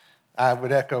I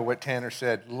would echo what Tanner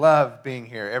said. Love being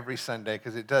here every Sunday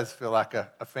because it does feel like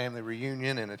a family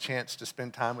reunion and a chance to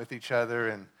spend time with each other,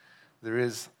 and there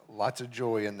is lots of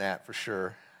joy in that for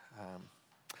sure. I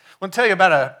want to tell you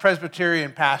about a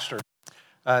Presbyterian pastor.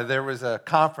 There was a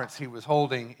conference he was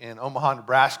holding in Omaha,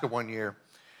 Nebraska one year,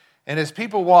 and as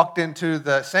people walked into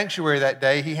the sanctuary that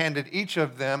day, he handed each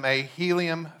of them a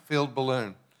helium-filled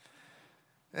balloon.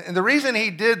 And the reason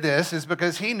he did this is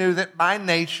because he knew that by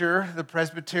nature, the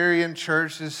Presbyterian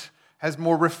church has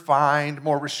more refined,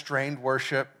 more restrained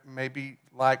worship, maybe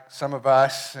like some of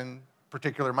us, in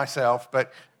particular myself,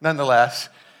 but nonetheless.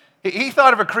 He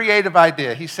thought of a creative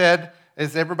idea. He said,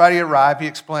 as everybody arrived, he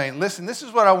explained, listen, this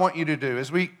is what I want you to do.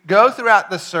 As we go throughout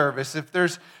the service, if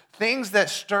there's things that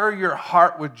stir your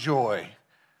heart with joy,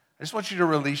 I just want you to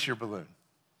release your balloon.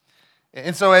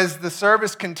 And so as the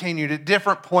service continued, at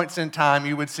different points in time,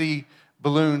 you would see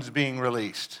balloons being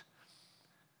released.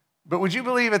 But would you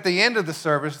believe at the end of the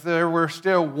service, there were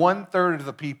still 1/3 of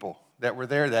the people that were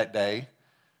there that day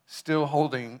still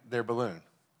holding their balloon.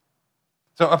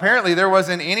 So apparently there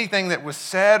wasn't anything that was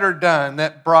said or done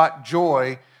that brought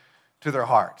joy to their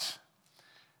hearts.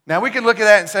 Now we could look at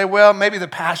that and say, well, maybe the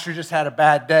pastor just had a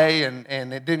bad day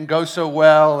and it didn't go so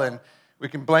well, and we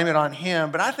can blame it on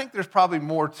him, but I think there's probably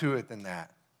more to it than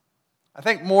that. I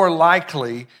think more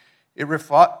likely it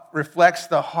reflects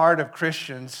the heart of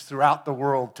Christians throughout the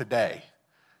world today.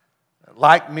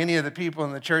 Like many of the people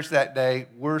in the church that day,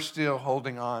 we're still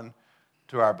holding on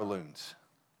to our balloons.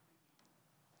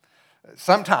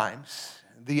 Sometimes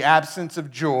the absence of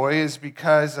joy is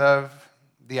because of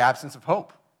the absence of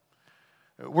hope.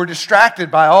 We're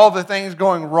distracted by all the things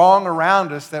going wrong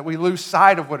around us that we lose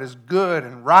sight of what is good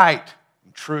and right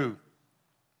and true.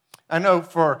 I know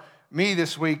for me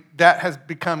this week, that has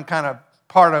become kind of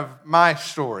part of my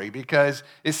story because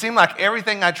it seemed like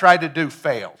everything I tried to do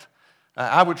failed.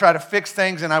 I would try to fix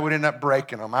things and I would end up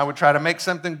breaking them. I would try to make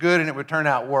something good and it would turn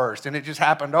out worse. And it just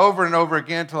happened over and over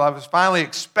again until I was finally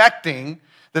expecting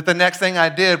that the next thing I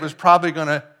did was probably going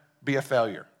to be a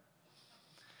failure.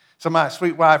 So my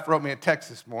sweet wife wrote me a text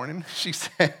this morning. She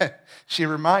said, she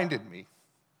reminded me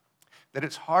that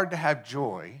it's hard to have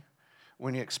joy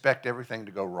when you expect everything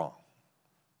to go wrong.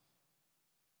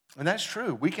 And that's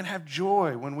true. We can have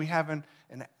joy when we have an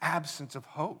absence of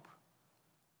hope.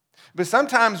 But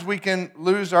sometimes we can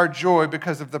lose our joy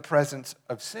because of the presence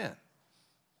of sin.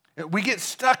 We get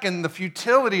stuck in the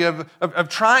futility of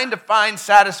trying to find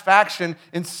satisfaction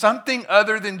in something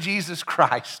other than Jesus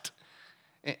Christ.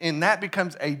 And that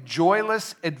becomes a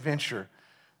joyless adventure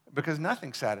because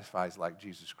nothing satisfies like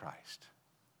Jesus Christ.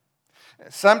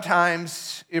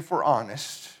 Sometimes, if we're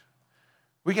honest,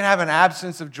 we can have an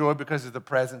absence of joy because of the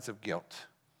presence of guilt.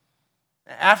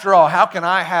 After all, how can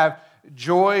I have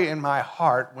joy in my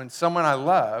heart when someone I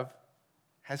love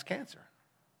has cancer?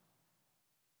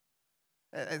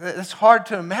 It's hard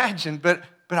to imagine, but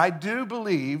I do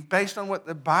believe, based on what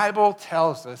the Bible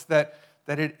tells us, that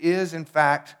it is, in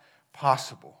fact,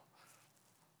 possible.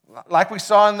 Like we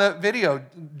saw in the video,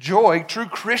 joy, true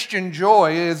Christian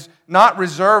joy, is not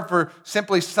reserved for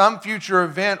simply some future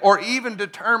event or even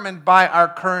determined by our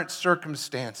current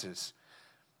circumstances.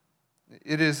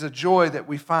 It is a joy that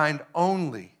we find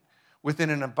only within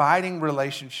an abiding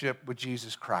relationship with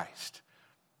Jesus Christ.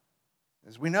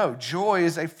 As we know, joy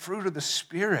is a fruit of the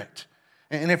Spirit.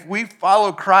 And if we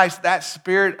follow Christ, that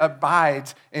Spirit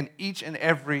abides in each and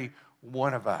every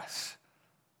one of us.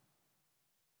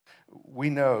 We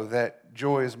know that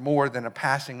joy is more than a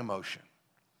passing emotion.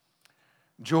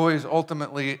 Joy is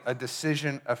ultimately a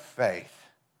decision of faith,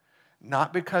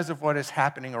 not because of what is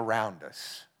happening around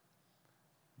us,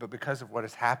 but because of what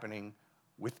is happening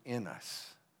within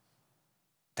us.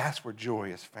 That's where joy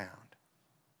is found.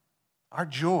 Our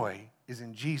joy is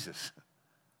in Jesus.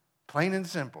 Plain and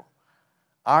simple.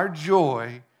 Our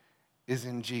joy is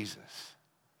in Jesus.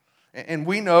 And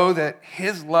we know that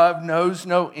His love knows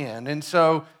no end. And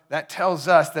so that tells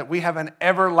us that we have an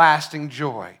everlasting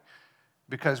joy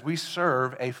because we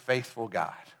serve a faithful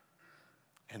God.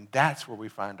 And that's where we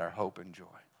find our hope and joy.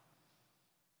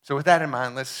 So with that in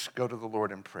mind, let's go to the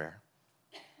Lord in prayer.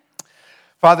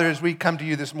 Father, as we come to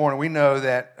you this morning, we know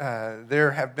that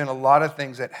there have been a lot of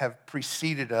things that have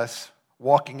preceded us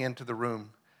walking into the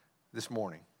room this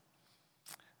morning.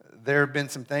 There have been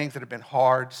some things that have been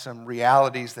hard, some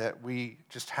realities that we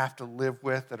just have to live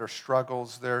with that are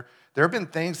struggles. There have been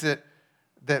things that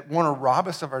want to rob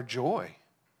us of our joy.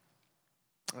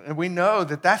 And we know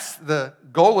that that's the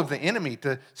goal of the enemy,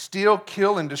 to steal,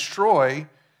 kill, and destroy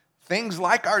things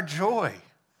like our joy.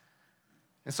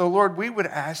 And so, Lord, we would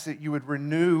ask that you would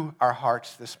renew our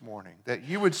hearts this morning, that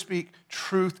you would speak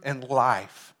truth and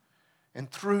life And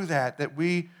through that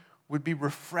we would be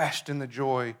refreshed in the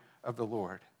joy of the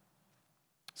Lord.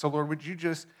 So, Lord, would you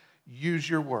just use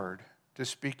your word to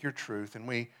speak your truth? And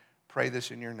we pray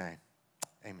this in your name.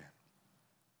 Amen.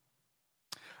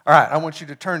 All right, I want you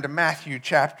to turn to Matthew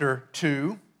chapter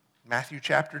 2. Matthew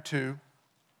chapter 2.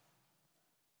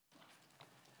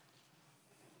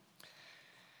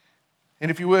 And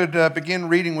if you would begin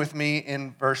reading with me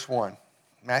in verse 1.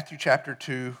 Matthew chapter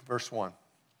 2, verse 1.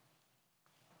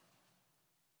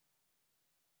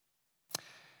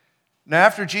 Now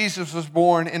after Jesus was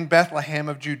born in Bethlehem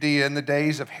of Judea in the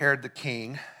days of Herod the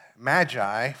king,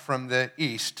 Magi from the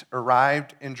east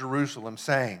arrived in Jerusalem,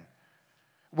 saying,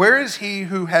 "Where is he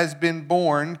who has been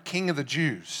born King of the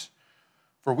Jews?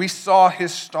 For we saw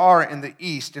his star in the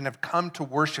east and have come to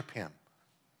worship him."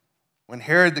 When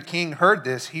Herod the king heard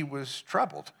this, he was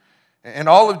troubled, and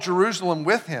all of Jerusalem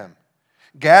with him.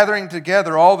 Gathering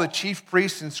together all the chief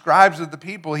priests and scribes of the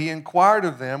people, he inquired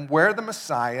of them where the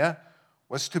Messiah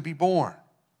was to be born.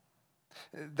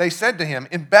 They said to him,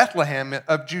 "In Bethlehem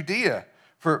of Judea,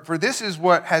 for this is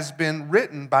what has been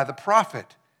written by the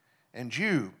prophet. And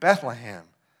you, Bethlehem,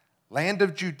 land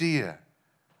of Judea,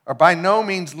 are by no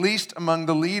means least among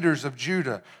the leaders of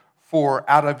Judah, for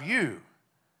out of you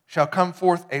shall come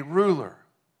forth a ruler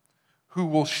who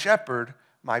will shepherd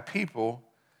my people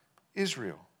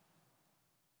Israel."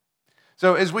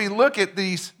 So as we look at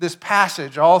this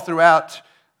passage all throughout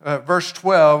verse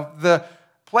 12, the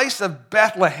place of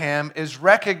Bethlehem is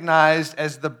recognized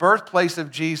as the birthplace of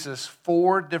Jesus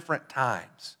 4 different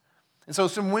times. And so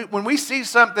when we see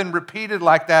something repeated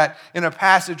like that in a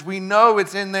passage, we know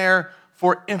it's in there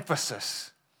for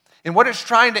emphasis. And what it's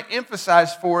trying to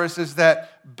emphasize for us is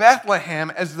that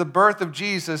Bethlehem, as the birth of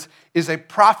Jesus, is a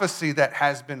prophecy that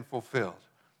has been fulfilled.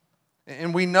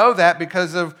 And we know that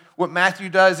because of what Matthew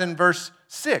does in verse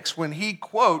 6 when he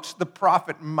quotes the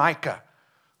prophet Micah,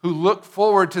 who looked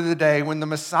forward to the day when the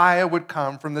Messiah would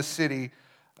come from the city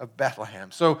of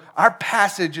Bethlehem. So our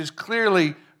passage is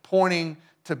clearly pointing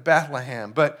to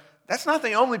Bethlehem, but that's not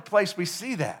the only place we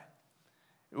see that.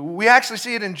 We actually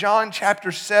see it in John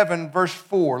chapter 7, verse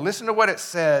 4. Listen to what it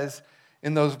says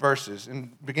in those verses,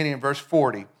 beginning in verse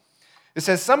 40. It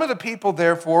says, "Some of the people,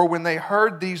 therefore, when they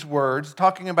heard these words,"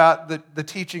 talking about the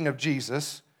teaching of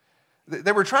Jesus,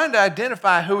 they were trying to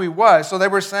identify who he was. So they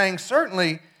were saying,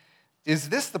 "Certainly, is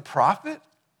this the prophet?"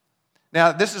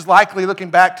 Now, this is likely looking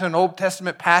back to an Old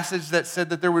Testament passage that said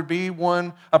that there would be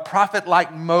a prophet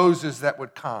like Moses that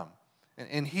would come.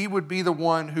 And he would be the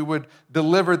one who would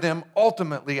deliver them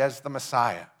ultimately as the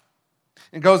Messiah.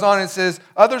 It goes on and says,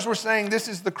 others were saying this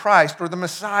is the Christ or the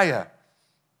Messiah.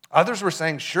 Others were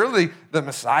saying, surely the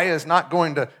Messiah is not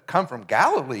going to come from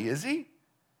Galilee, is he?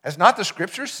 Has not the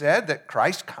scripture said that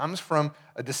Christ comes from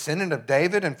a descendant of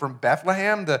David and from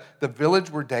Bethlehem, the village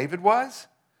where David was?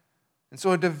 And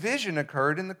so a division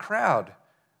occurred in the crowd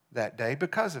that day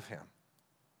because of him.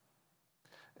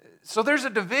 So there's a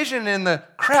division in the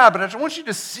crowd, but I just want you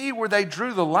to see where they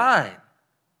drew the line.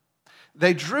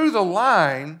 They drew the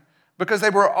line because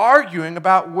they were arguing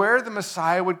about where the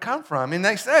Messiah would come from. And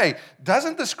they say,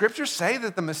 doesn't the scripture say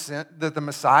that the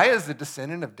Messiah is the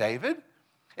descendant of David?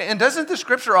 And doesn't the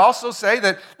scripture also say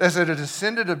that as a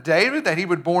descendant of David, that he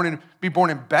would be born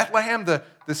in Bethlehem,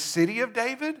 the city of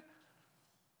David?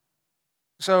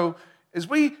 So as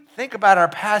we think about our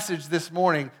passage this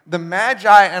morning, the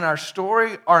Magi and our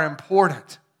story are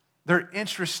important. They're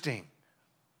interesting.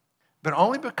 But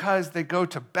only because they go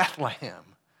to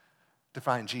Bethlehem to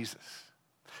find Jesus.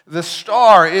 The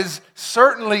star is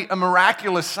certainly a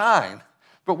miraculous sign,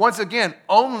 but once again,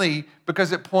 only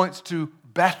because it points to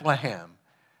Bethlehem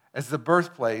as the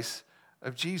birthplace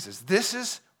of Jesus. This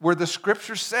is where the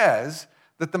scripture says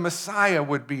that the Messiah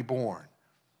would be born.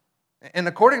 And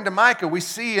according to Micah, we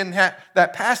see in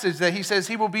that passage that he says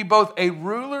he will be both a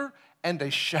ruler and a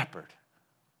shepherd.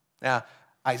 Now,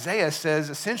 Isaiah says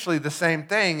essentially the same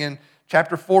thing in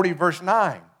chapter 40, verse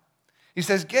 9. He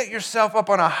says, "Get yourself up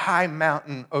on a high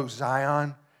mountain, O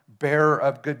Zion, bearer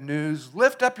of good news.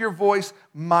 Lift up your voice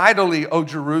mightily, O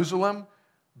Jerusalem,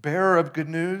 bearer of good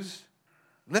news.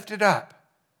 Lift it up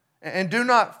and do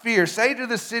not fear. Say to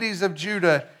the cities of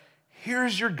Judah,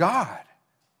 here's your God.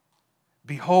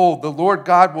 Behold, the Lord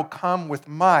God will come with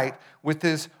might, with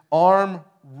his arm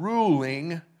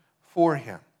ruling for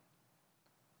him.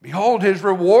 Behold, his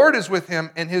reward is with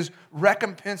him, and his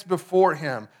recompense before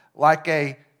him, like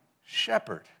a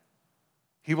shepherd.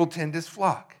 He will tend his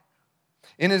flock.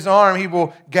 In his arm he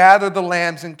will gather the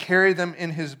lambs and carry them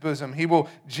in his bosom. He will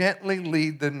gently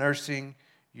lead the nursing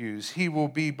ewes. He will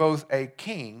be both a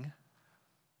king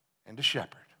and a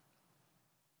shepherd."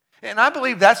 And I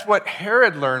believe that's what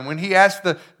Herod learned when he asked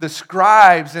the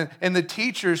scribes and the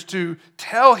teachers to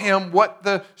tell him what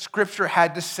the Scripture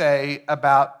had to say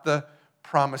about the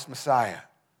promised Messiah.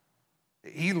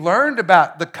 He learned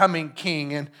about the coming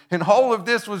king, and all of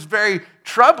this was very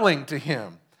troubling to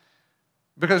him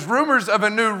because rumors of a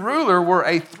new ruler were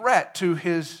a threat to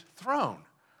his throne,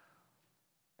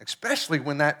 especially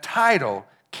when that title,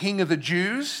 King of the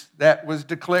Jews, that was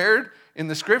declared in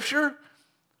the Scripture,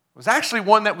 was actually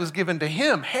one that was given to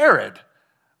him, Herod,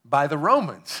 by the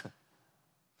Romans.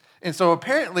 And so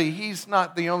apparently he's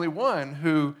not the only one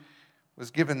who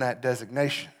was given that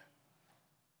designation.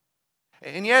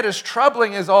 And yet, as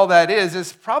troubling as all that is,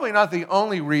 it's probably not the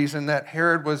only reason that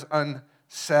Herod was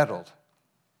unsettled.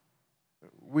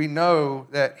 We know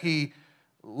that he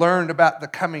learned about the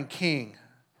coming king,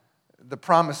 the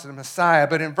promise of the Messiah.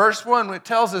 But in verse 1, it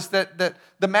tells us that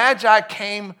the Magi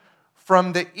came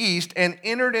from the east and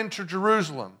entered into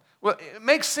Jerusalem. Well, it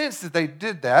makes sense that they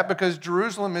did that because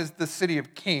Jerusalem is the city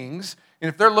of kings. And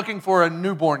if they're looking for a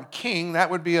newborn king, that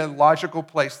would be a logical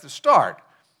place to start.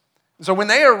 So when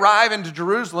they arrive into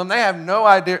Jerusalem, they have no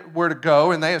idea where to go,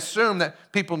 and they assume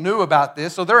that people knew about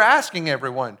this. So they're asking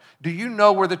everyone, do you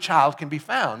know where the child can be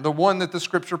found, the one that the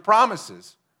Scripture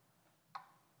promises?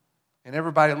 And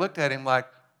everybody looked at him like,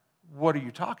 what are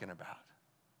you talking about?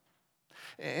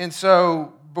 And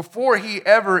so before he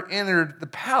ever entered the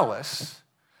palace,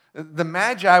 the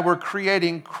Magi were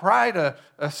creating quite a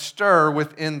stir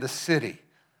within the city.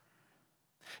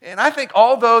 And I think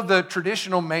although the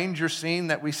traditional manger scene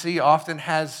that we see often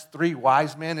has 3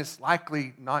 wise men, it's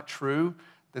likely not true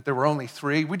that there were only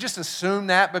 3. We just assume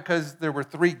that because there were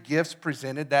 3 gifts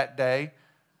presented that day.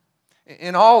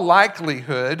 In all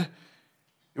likelihood,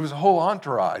 it was a whole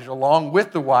entourage along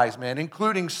with the wise men,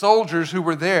 including soldiers who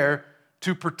were there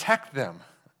to protect them.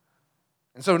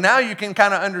 And so now you can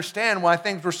kind of understand why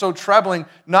things were so troubling,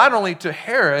 not only to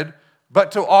Herod,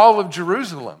 but to all of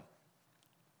Jerusalem.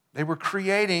 They were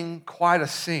creating quite a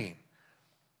scene.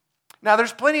 Now,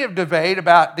 there's plenty of debate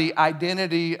about the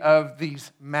identity of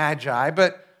these magi,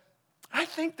 but I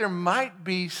think there might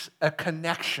be a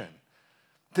connection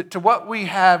to what we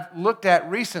have looked at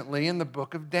recently in the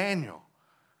book of Daniel.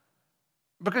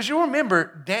 Because you'll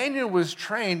remember, Daniel was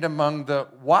trained among the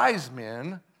wise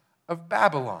men of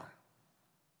Babylon.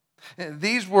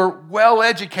 These were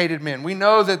well-educated men. We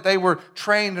know that they were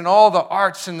trained in all the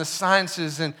arts and the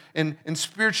sciences and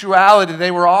spirituality.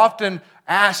 They were often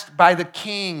asked by the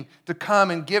king to come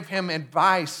and give him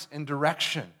advice and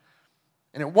direction.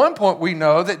 And at one point we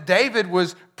know that Daniel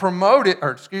was promoted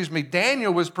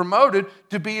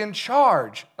to be in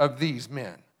charge of these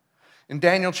men. In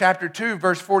Daniel chapter 2,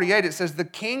 verse 48, it says, the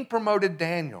king promoted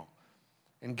Daniel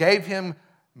and gave him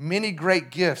many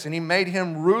great gifts, and he made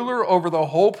him ruler over the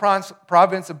whole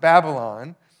province of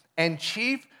Babylon and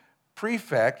chief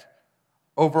prefect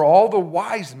over all the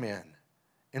wise men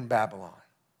in Babylon.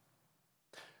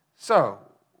 So,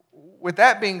 with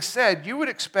that being said, you would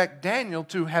expect Daniel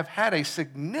to have had a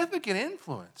significant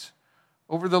influence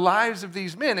over the lives of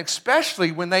these men,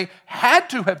 especially when they had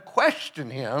to have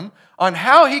questioned him on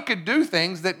how he could do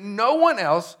things that no one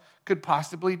else could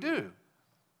possibly do.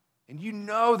 And you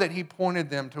know that he pointed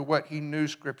them to what he knew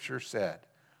Scripture said.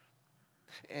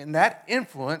 And that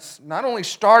influence not only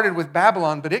started with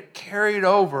Babylon, but it carried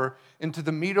over into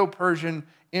the Medo-Persian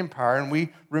Empire. And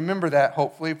we remember that,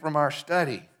 hopefully, from our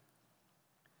study.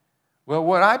 Well,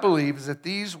 what I believe is that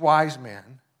these wise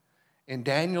men in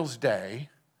Daniel's day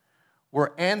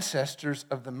were ancestors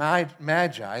of the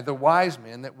Magi, the wise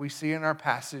men that we see in our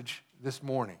passage this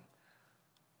morning.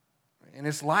 And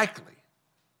it's likely,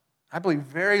 I believe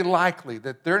very likely,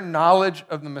 that their knowledge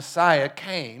of the Messiah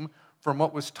came from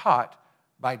what was taught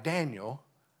by Daniel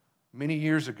many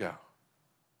years ago.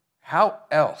 How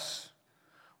else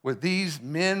would these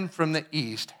men from the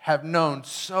East have known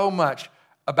so much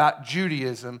about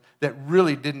Judaism that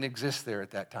really didn't exist there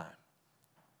at that time?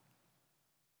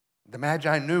 The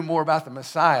Magi knew more about the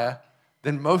Messiah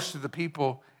than most of the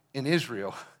people in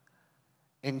Israel,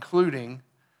 including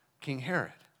King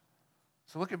Herod.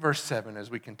 So look at verse 7 as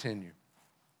we continue.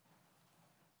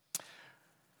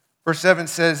 Verse 7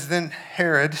 says, then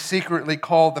Herod secretly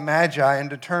called the Magi and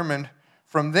determined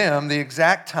from them the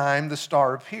exact time the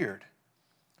star appeared.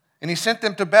 And he sent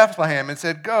them to Bethlehem and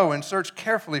said, go and search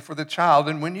carefully for the child,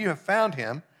 and when you have found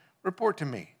him, report to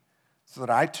me, so that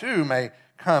I too may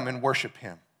come and worship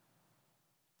him.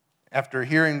 After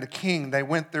hearing the king, they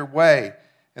went their way,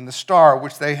 and the star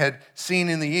which they had seen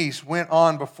in the east went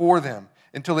on before them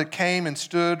until it came and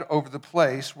stood over the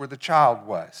place where the child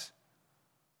was.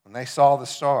 When they saw the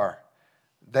star,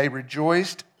 they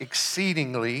rejoiced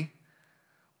exceedingly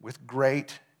with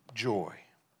great joy.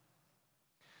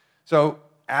 So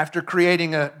after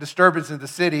creating a disturbance in the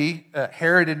city,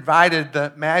 Herod invited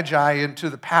the Magi into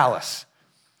the palace.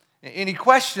 And he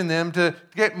questioned them to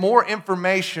get more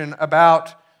information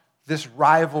about this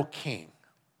rival king.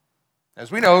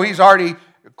 As we know, he's already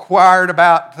inquired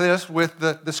about this with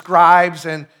the scribes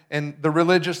and the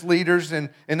religious leaders, and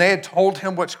they had told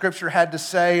him what Scripture had to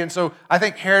say. And so I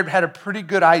think Herod had a pretty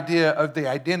good idea of the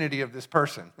identity of this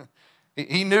person.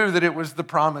 He knew that it was the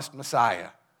promised Messiah.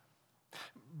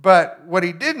 But what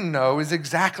he didn't know is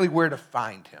exactly where to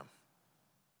find him.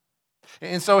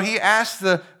 And so he asked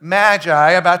the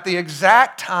Magi about the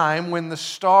exact time when the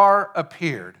star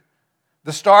appeared,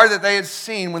 the star that they had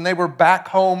seen when they were back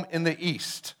home in the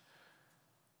east.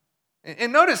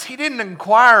 And notice he didn't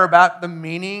inquire about the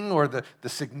meaning or the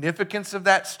significance of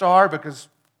that star, because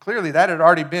clearly that had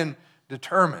already been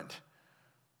determined.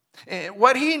 And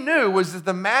what he knew was that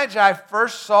the Magi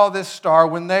first saw this star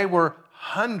when they were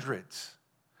hundreds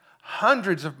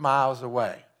of miles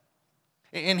away.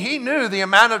 And he knew the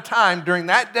amount of time during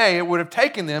that day it would have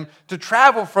taken them to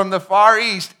travel from the Far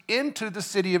East into the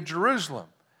city of Jerusalem.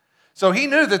 So he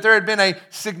knew that there had been a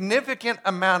significant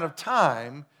amount of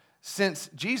time since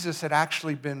Jesus had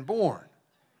actually been born.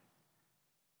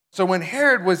 So when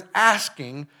Herod was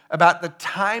asking about the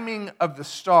timing of the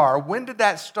star, when did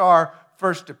that star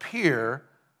first appear,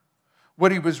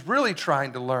 what he was really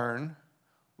trying to learn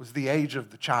was the age of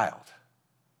the child.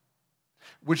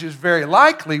 Which is very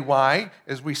likely why,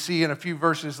 as we see in a few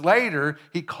verses later,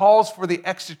 he calls for the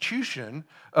execution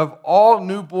of all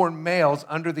newborn males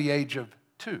under the age of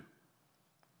 2.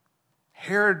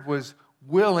 Herod was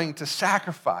willing to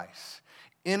sacrifice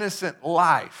innocent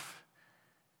life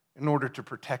in order to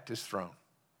protect his throne.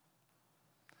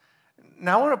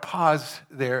 Now I want to pause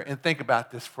there and think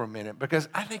about this for a minute, because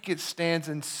I think it stands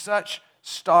in such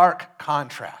stark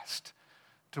contrast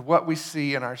to what we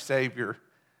see in our Savior,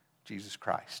 Jesus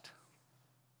Christ.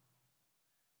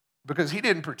 Because he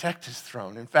didn't protect his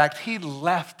throne. In fact, he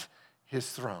left his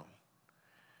throne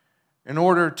in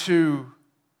order to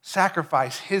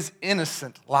sacrifice his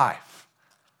innocent life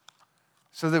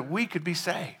so that we could be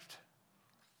saved.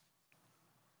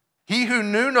 He who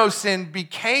knew no sin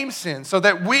became sin so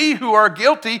that we who are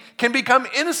guilty can become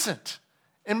innocent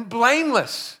and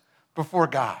blameless before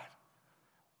God.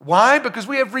 Why? Because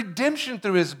we have redemption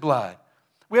through his blood.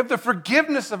 We have the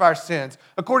forgiveness of our sins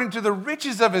according to the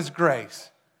riches of his grace,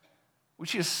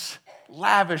 which is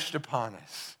lavished upon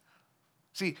us.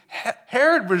 See,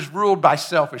 Herod was ruled by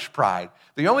selfish pride.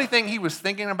 The only thing he was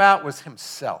thinking about was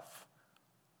himself.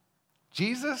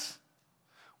 Jesus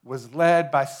was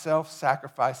led by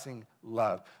self-sacrificing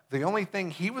love. The only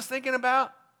thing he was thinking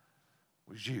about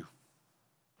was you.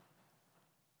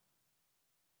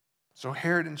 So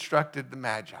Herod instructed the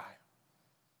Magi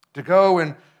to go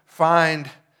and find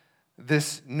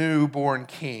this newborn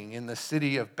king in the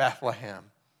city of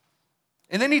Bethlehem.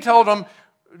 And then he told them,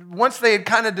 once they had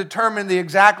kind of determined the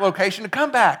exact location, to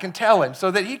come back and tell him so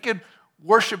that he could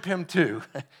worship him too.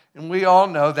 And we all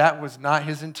know that was not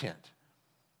his intent.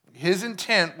 His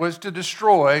intent was to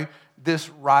destroy this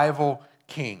rival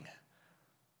king.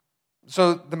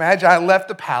 So the Magi left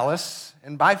the palace,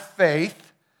 and by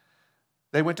faith,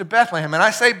 they went to Bethlehem. And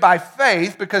I say by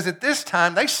faith because at this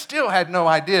time, they still had no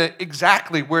idea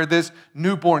exactly where this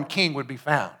newborn king would be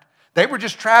found. They were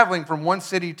just traveling from one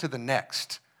city to the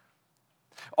next.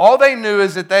 All they knew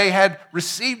is that they had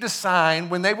received a sign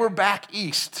when they were back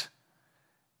east.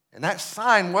 And that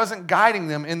sign wasn't guiding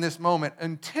them in this moment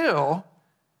until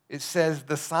it says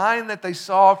the sign that they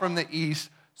saw from the east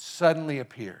suddenly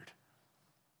appeared.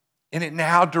 And it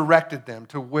now directed them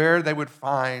to where they would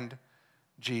find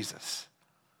Jesus.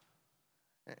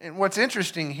 And what's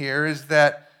interesting here is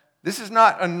that this is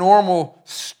not a normal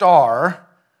star,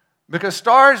 because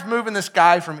stars move in the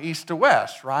sky from east to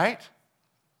west, right?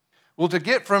 Well, to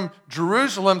get from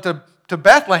Jerusalem to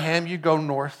Bethlehem, you go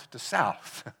north to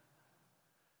south.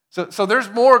 So there's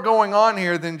more going on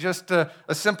here than just a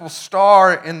simple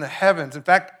star in the heavens. In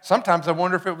fact, sometimes I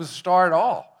wonder if it was a star at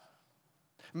all.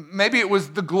 Maybe it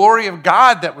was the glory of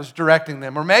God that was directing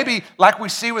them. Or maybe, like we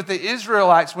see with the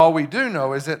Israelites, all we do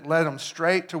know is it led them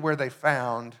straight to where they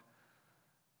found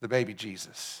the baby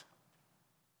Jesus.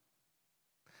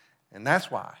 And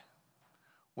that's why,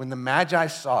 when the Magi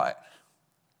saw it,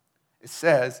 it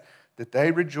says that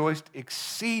they rejoiced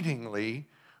exceedingly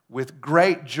with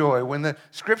great joy. When the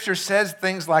scripture says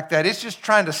things like that, it's just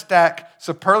trying to stack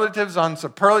superlatives on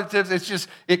superlatives. It's just,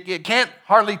 it can't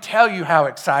hardly tell you how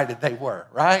excited they were,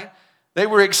 right? They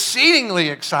were exceedingly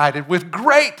excited with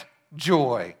great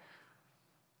joy.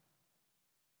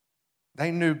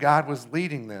 They knew God was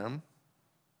leading them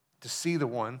to see the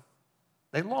one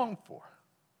they longed for.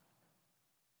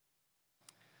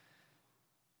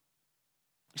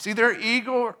 You see, their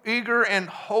eager and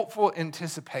hopeful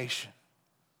anticipation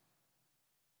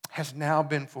has now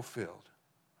been fulfilled.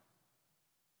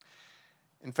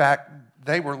 In fact,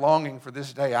 they were longing for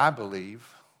this day, I believe,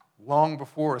 long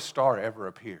before a star ever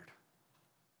appeared.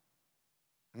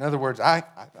 In other words, I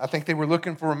think they were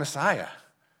looking for a Messiah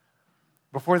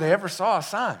before they ever saw a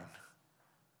sign.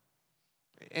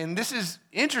 And this is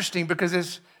interesting because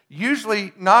it's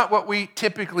usually not what we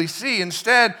typically see.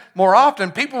 Instead, more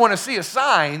often, people want to see a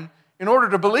sign in order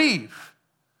to believe.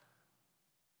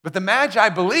 But the Magi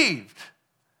believed,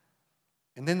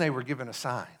 and then they were given a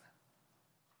sign.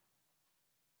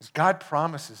 As God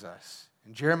promises us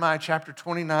in Jeremiah chapter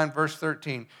 29, verse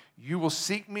 13, you will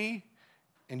seek me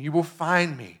and you will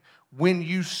find me when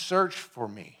you search for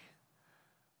me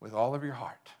with all of your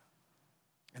heart.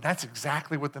 And that's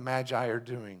exactly what the Magi are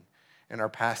doing in our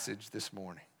passage this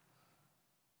morning.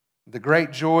 The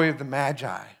great joy of the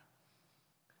Magi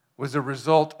was a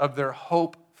result of their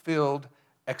hope-filled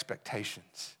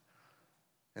expectations.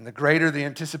 And the greater the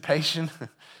anticipation,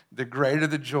 the greater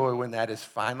the joy when that is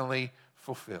finally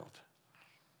fulfilled.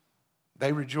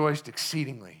 They rejoiced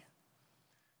exceedingly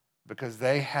because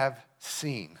they have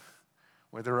seen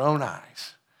with their own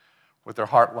eyes what their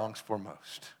heart longs for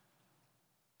most.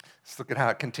 Let's look at how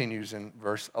it continues in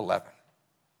verse 11.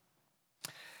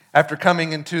 After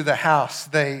coming into the house,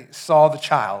 they saw the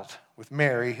child with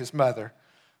Mary, his mother,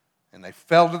 and they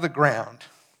fell to the ground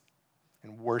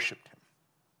and worshiped him.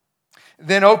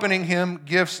 Then opening him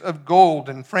gifts of gold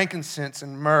and frankincense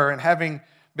and myrrh, and having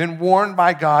been warned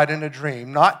by God in a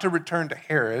dream not to return to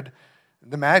Herod,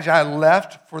 the Magi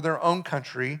left for their own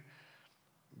country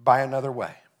by another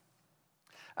way.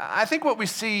 I think what we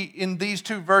see in these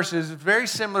two verses is very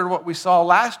similar to what we saw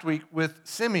last week with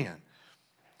Simeon.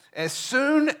 As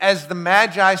soon as the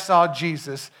Magi saw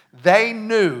Jesus, they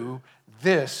knew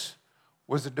this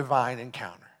was a divine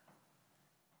encounter.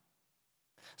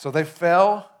 So they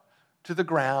fell to the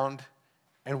ground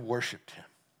and worshiped him.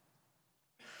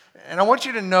 And I want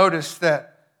you to notice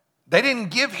that they didn't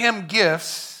give him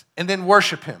gifts and then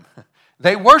worship him.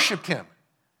 They worshiped him.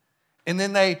 And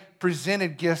then they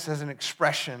presented gifts as an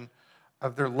expression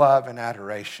of their love and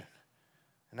adoration.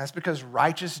 And that's because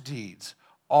righteous deeds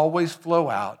always flow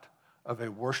out of a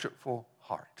worshipful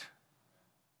heart.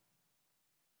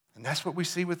 And that's what we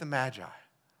see with the Magi.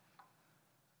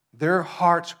 Their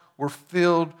hearts were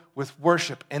filled with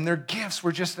worship, and their gifts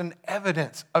were just an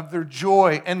evidence of their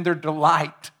joy and their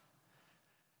delight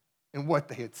in what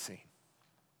they had seen.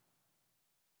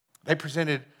 They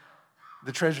presented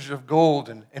the treasures of gold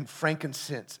and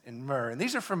frankincense and myrrh. And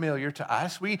these are familiar to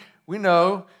us. We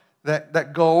know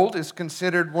that gold is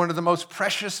considered one of the most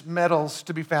precious metals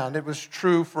to be found. It was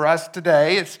true for us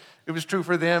today. It was true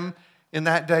for them in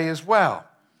that day as well.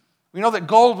 We know that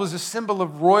gold was a symbol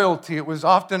of royalty. It was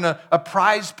often a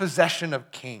prized possession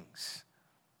of kings.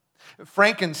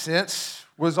 Frankincense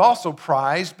was also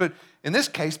prized, but in this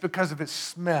case, because of its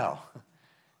smell.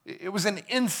 It was an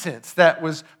incense that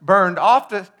was burned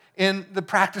often in the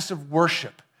practice of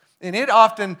worship. And it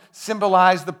often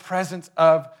symbolized the presence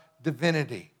of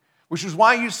divinity, which is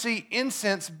why you see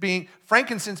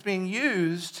frankincense being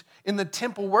used in the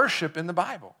temple worship in the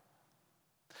Bible.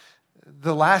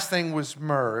 The last thing was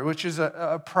myrrh, which is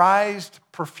a prized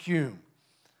perfume.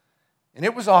 And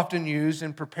it was often used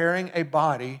in preparing a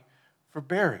body for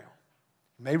burial.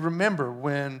 You may remember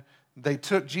when they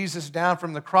took Jesus down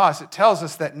from the cross, it tells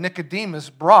us that Nicodemus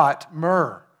brought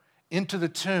myrrh into the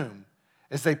tomb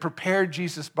as they prepared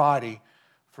Jesus' body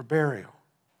for burial.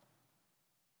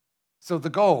 So the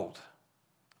gold,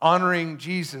 honoring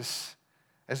Jesus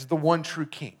as the one true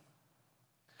king.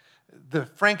 The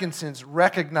frankincense,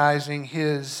 recognizing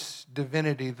his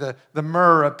divinity. The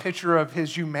myrrh, a picture of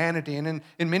his humanity, and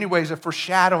in many ways a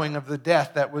foreshadowing of the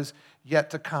death that was yet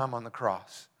to come on the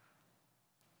cross.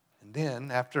 And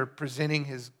then, after presenting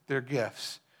their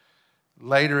gifts,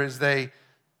 later as they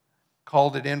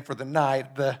called it in for the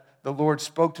night, the Lord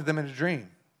spoke to them in a dream.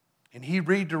 And he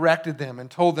redirected them and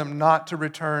told them not to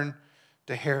return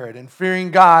to Herod. And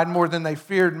fearing God more than they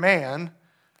feared man,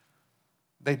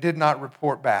 they did not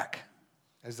report back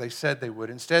as they said they would.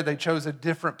 Instead, they chose a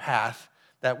different path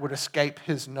that would escape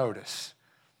his notice.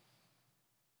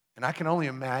 And I can only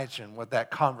imagine what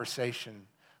that conversation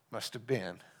must have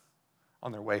been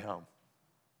on their way home.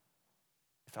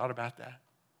 You thought about that?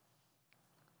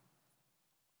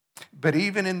 But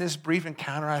even in this brief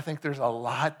encounter, I think there's a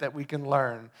lot that we can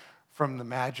learn from the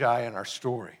Magi in our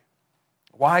story.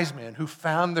 Wise men who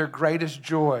found their greatest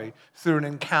joy through an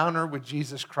encounter with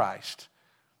Jesus Christ.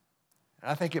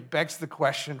 And I think it begs the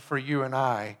question for you and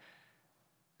I,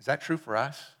 is that true for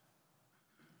us?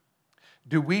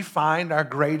 Do we find our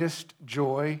greatest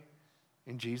joy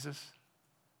in Jesus?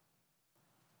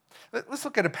 Let's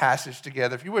look at a passage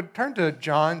together. If you would, turn to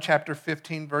John chapter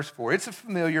 15, verse 4. It's a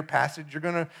familiar passage. You're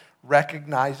going to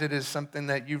recognize it as something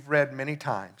that you've read many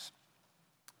times.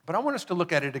 But I want us to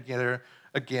look at it together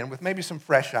again with maybe some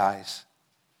fresh eyes.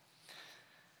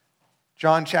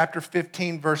 John chapter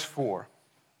 15, verse 4.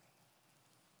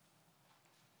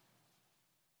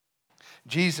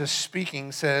 Jesus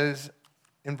speaking says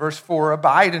in verse 4,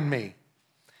 "Abide in me,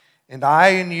 and I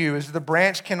in you, as the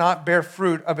branch cannot bear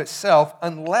fruit of itself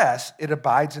unless it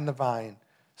abides in the vine.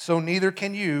 So neither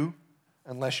can you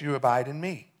unless you abide in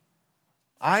me.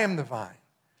 I am the vine.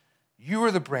 You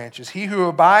are the branches. He who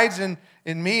abides in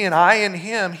me and I in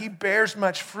him, he bears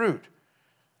much fruit.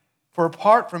 For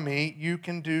apart from me, you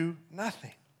can do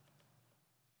nothing."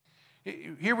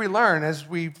 Here we learn, as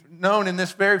we've known in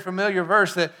this very familiar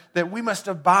verse, that we must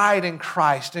abide in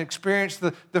Christ and experience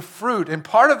the fruit. And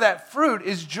part of that fruit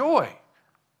is joy.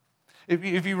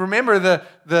 If you remember,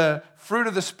 the fruit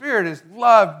of the Spirit is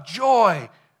love,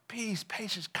 joy, peace,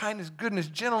 patience, kindness, goodness,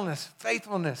 gentleness,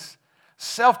 faithfulness,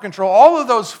 self-control. All of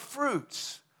those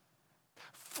fruits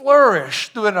flourish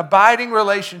through an abiding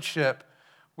relationship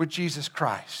with Jesus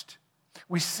Christ.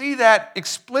 We see that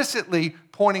explicitly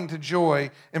pointing to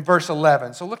joy in verse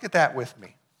 11. So look at that with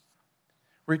me.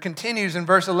 Where he continues in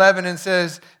verse 11 and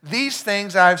says, "These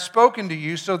things I have spoken to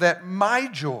you so that my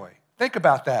joy," think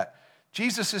about that.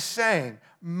 Jesus is saying,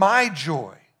 "My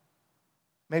joy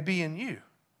may be in you,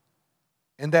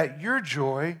 and that your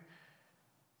joy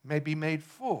may be made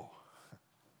full."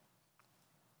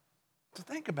 So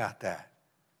think about that.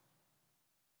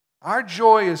 Our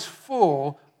joy is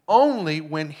full only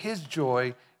when his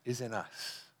joy is in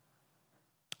us.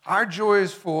 Our joy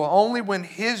is full only when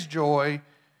his joy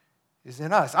is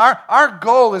in us. Our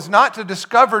goal is not to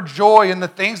discover joy in the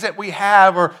things that we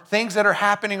have or things that are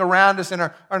happening around us in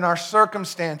our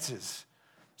circumstances.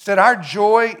 Instead, our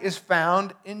joy is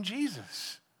found in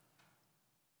Jesus.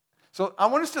 So I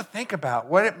want us to think about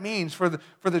what it means for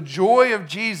the joy of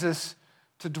Jesus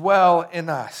to dwell in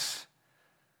us.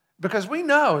 Because we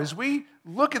know, as we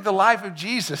look at the life of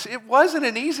Jesus, it wasn't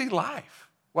an easy life,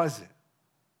 was it?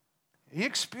 He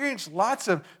experienced lots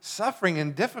of suffering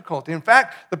and difficulty. In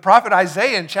fact, the prophet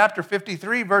Isaiah in chapter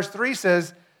 53, verse 3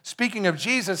 says, speaking of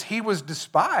Jesus, he was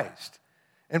despised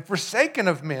and forsaken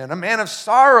of men, a man of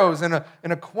sorrows and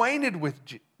acquainted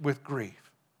with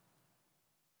grief.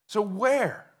 So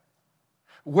where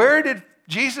did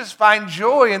Jesus find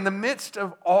joy in the midst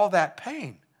of all that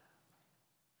pain?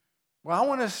 Well, I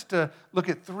want us to look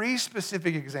at three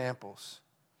specific examples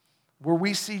where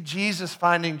we see Jesus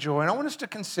finding joy, and I want us to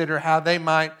consider how they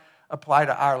might apply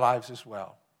to our lives as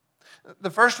well.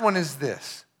 The first one is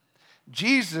this: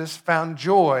 Jesus found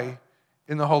joy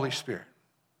in the Holy Spirit.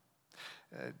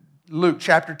 Luke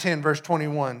chapter 10, verse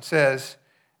 21 says,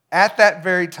 "At that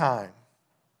very time,"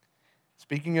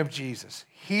 speaking of Jesus,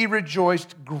 "he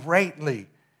rejoiced greatly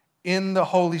in the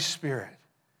Holy Spirit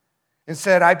and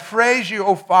said, I praise you,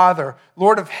 O Father,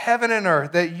 Lord of heaven and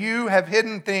earth, that you have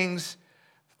hidden things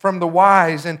from the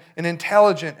wise and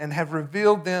intelligent and have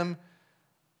revealed them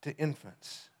to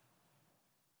infants."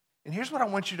 And here's what I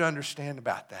want you to understand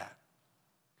about that.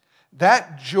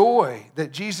 That joy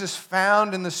that Jesus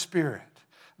found in the Spirit,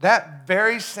 that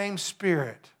very same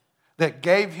Spirit that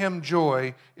gave him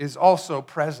joy, is also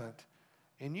present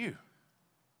in you.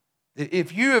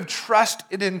 If you have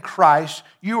trusted in Christ,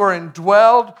 you are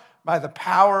indwelled by the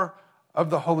power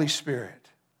of the Holy Spirit.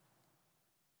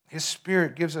 His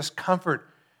Spirit gives us comfort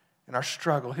in our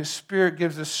struggle. His Spirit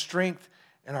gives us strength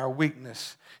in our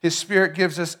weakness. His Spirit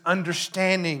gives us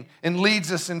understanding and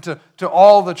leads us into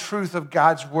all the truth of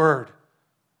God's Word.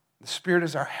 The Spirit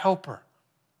is our helper.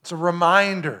 It's a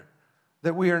reminder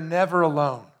that we are never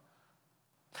alone.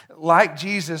 Like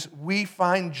Jesus, we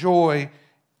find joy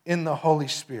in the Holy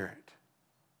Spirit.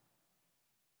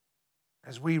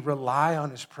 As we rely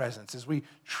on His presence, as we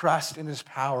trust in His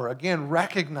power, again,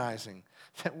 recognizing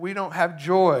that we don't have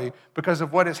joy because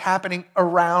of what is happening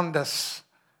around us.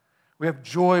 We have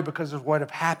joy because of what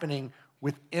is happening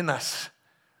within us,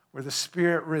 where the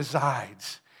Spirit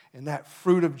resides, and that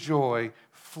fruit of joy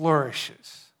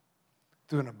flourishes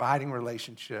through an abiding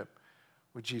relationship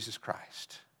with Jesus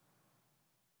Christ.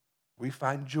 We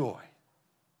find joy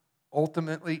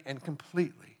ultimately and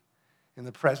completely in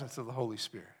the presence of the Holy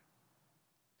Spirit.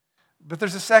 But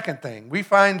there's a second thing. We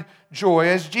find joy,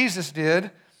 as Jesus did,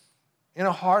 in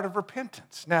a heart of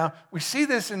repentance. Now, we see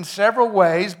this in several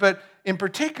ways, but in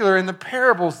particular in the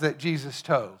parables that Jesus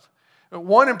told.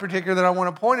 One in particular that I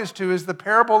want to point us to is the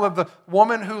parable of the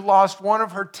woman who lost one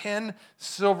of her 10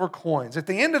 silver coins. At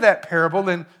the end of that parable,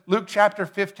 in Luke chapter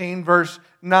 15, verse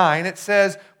 9, it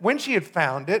says, when she had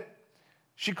found it,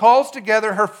 she calls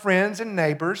together her friends and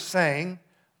neighbors, saying,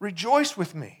 "Rejoice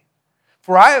with me,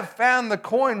 for I have found the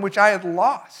coin which I had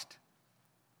lost."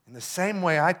 In the same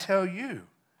way, I tell you,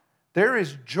 there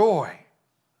is joy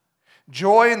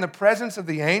in the presence of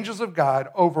the angels of God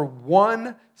over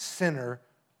one sinner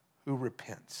who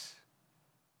repents.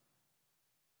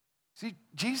 See,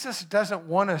 Jesus doesn't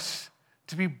want us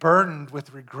to be burdened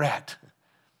with regret.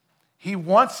 He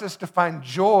wants us to find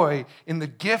joy in the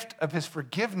gift of his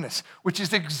forgiveness, which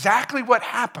is exactly what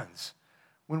happens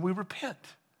when we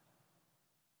repent.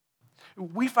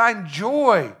 We find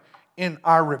joy in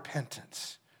our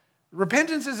repentance.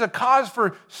 Repentance is a cause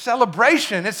for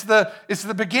celebration. It's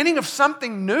the beginning of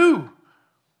something new.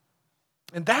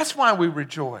 And that's why we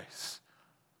rejoice.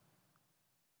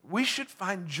 We should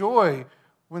find joy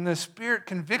when the Spirit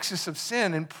convicts us of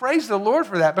sin, and praise the Lord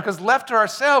for that, because left to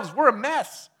ourselves, we're a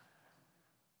mess.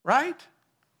 Right?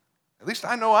 At least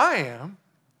I know I am.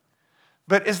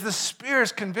 But as the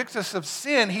Spirit convicts us of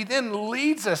sin, he then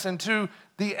leads us into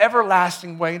the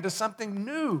everlasting way, into something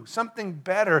new, something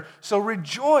better. So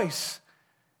rejoice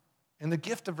in the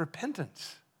gift of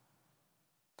repentance.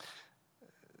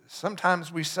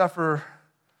 Sometimes we suffer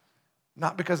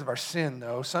not because of our sin,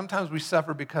 though. Sometimes we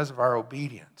suffer because of our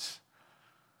obedience.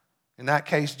 In that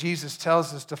case, Jesus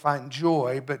tells us to find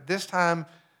joy, but this time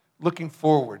looking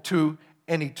forward to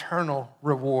an eternal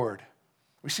reward.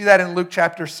 We see that in Luke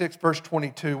chapter 6, verse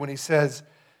 22, when he says,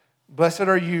 "Blessed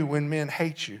are you when men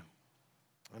hate you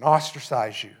and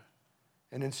ostracize you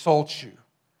and insult you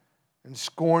and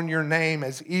scorn your name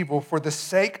as evil for the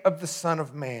sake of the Son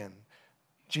of Man,"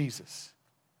 Jesus.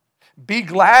 "Be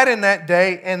glad in that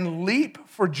day and leap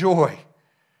for joy,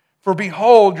 for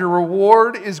behold, your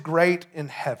reward is great in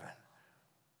heaven."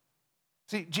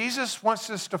 See, Jesus wants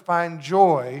us to find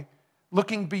joy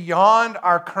looking beyond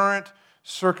our current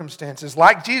circumstances.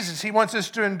 Like Jesus, he wants us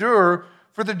to endure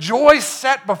for the joy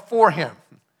set before him,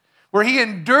 where he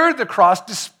endured the cross,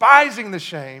 despising the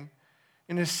shame,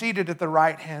 and is seated at the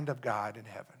right hand of God in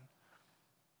heaven.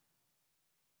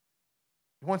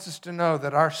 He wants us to know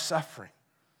that our suffering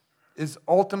is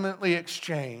ultimately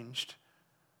exchanged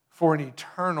for an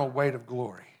eternal weight of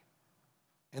glory.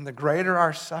 And the greater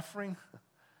our suffering,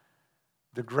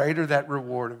 the greater that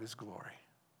reward of his glory.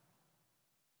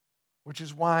 Which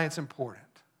is why it's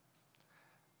important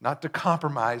not to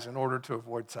compromise in order to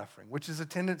avoid suffering, which is a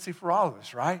tendency for all of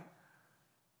us, right?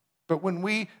 But when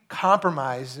we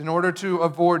compromise in order to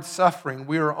avoid suffering,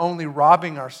 we are only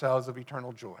robbing ourselves of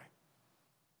eternal joy.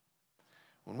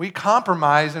 When we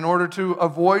compromise in order to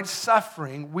avoid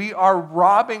suffering, we are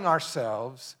robbing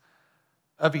ourselves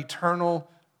of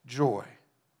eternal joy.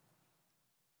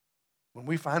 When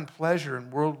we find pleasure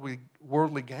in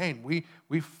worldly gain,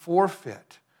 we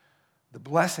forfeit the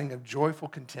blessing of joyful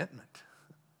contentment.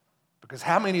 Because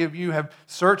how many of you have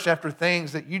searched after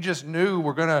things that you just knew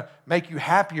were going to make you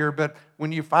happier, but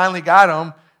when you finally got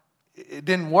them, it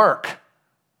didn't work?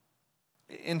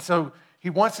 And so he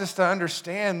wants us to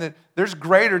understand that there's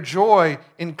greater joy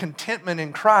in contentment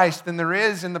in Christ than there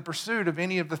is in the pursuit of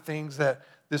any of the things that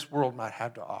this world might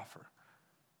have to offer.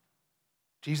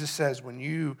 Jesus says, when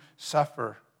you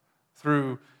suffer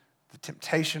through the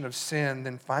temptation of sin,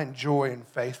 then find joy in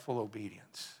faithful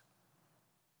obedience.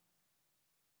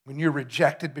 When you're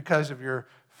rejected because of your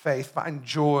faith, find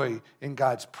joy in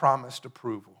God's promised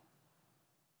approval.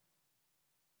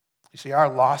 You see, our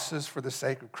losses for the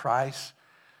sake of Christ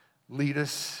lead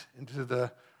us into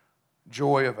the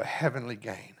joy of a heavenly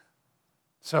gain.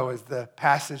 So as the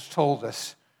passage told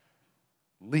us,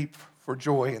 leap for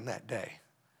joy in that day.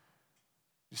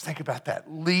 Just think about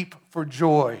that. Leap for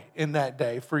joy in that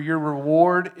day, for your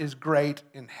reward is great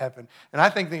in heaven. And I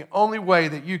think the only way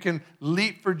that you can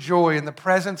leap for joy in the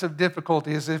presence of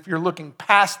difficulty is if you're looking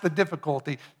past the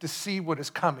difficulty to see what is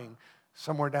coming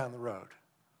somewhere down the road.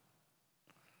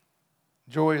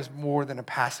 Joy is more than a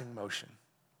passing motion.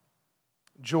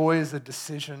 Joy is a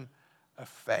decision of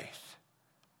faith.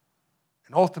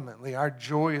 And ultimately, our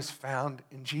joy is found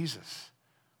in Jesus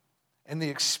and the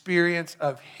experience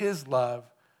of his love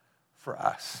for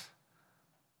us.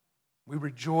 We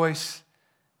rejoice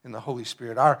in the Holy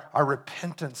Spirit. Our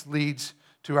repentance leads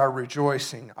to our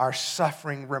rejoicing. Our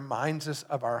suffering reminds us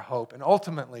of our hope. And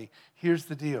ultimately, here's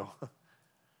the deal.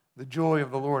 The joy of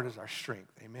the Lord is our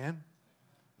strength. Amen?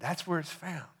 That's where it's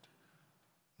found.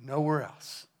 Nowhere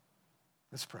else.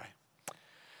 Let's pray.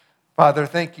 Father,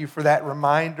 thank you for that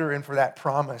reminder and for that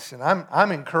promise. And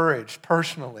I'm encouraged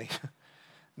personally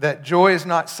that joy is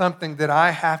not something that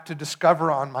I have to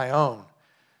discover on my own.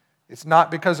 It's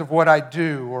not because of what I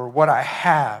do or what I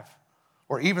have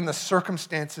or even the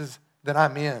circumstances that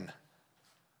I'm in.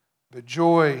 But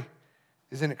joy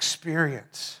is an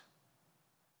experience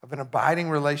of an abiding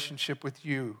relationship with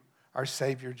you, our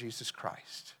Savior, Jesus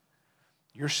Christ.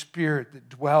 Your Spirit that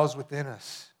dwells within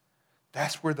us.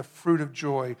 That's where the fruit of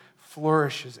joy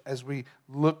flourishes as we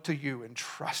look to you and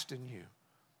trust in you.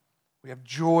 We have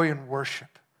joy in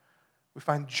worship. We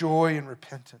find joy in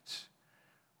repentance.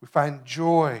 We find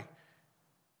joy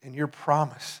in your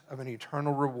promise of an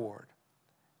eternal reward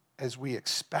as we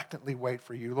expectantly wait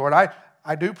for you. Lord,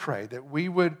 I do pray that we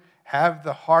would have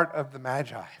the heart of the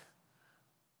Magi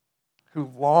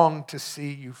who longed to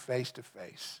see you face to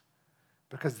face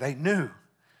because they knew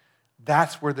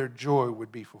that's where their joy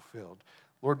would be fulfilled.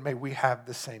 Lord, may we have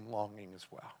the same longing as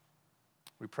well.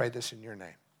 We pray this in your name.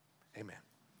 Amen.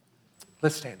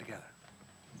 Let's stand together.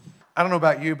 I don't know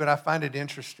about you, but I find it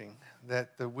interesting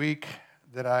that the week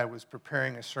that I was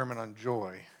preparing a sermon on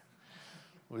joy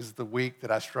was the week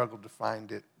that I struggled to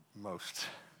find it most.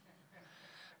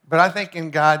 But I think in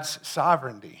God's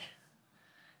sovereignty,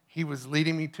 He was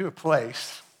leading me to a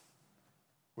place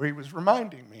where He was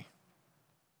reminding me,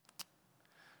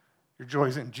 your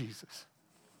joy's in Jesus.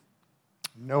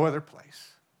 No other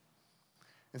place.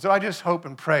 And so I just hope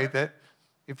and pray that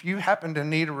if you happen to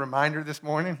need a reminder this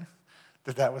morning,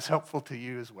 that was helpful to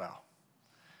you as well.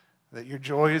 That your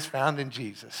joy is found in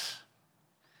Jesus.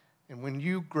 And when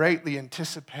you greatly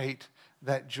anticipate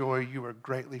that joy, you are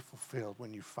greatly fulfilled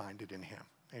when you find it in Him.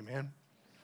 Amen.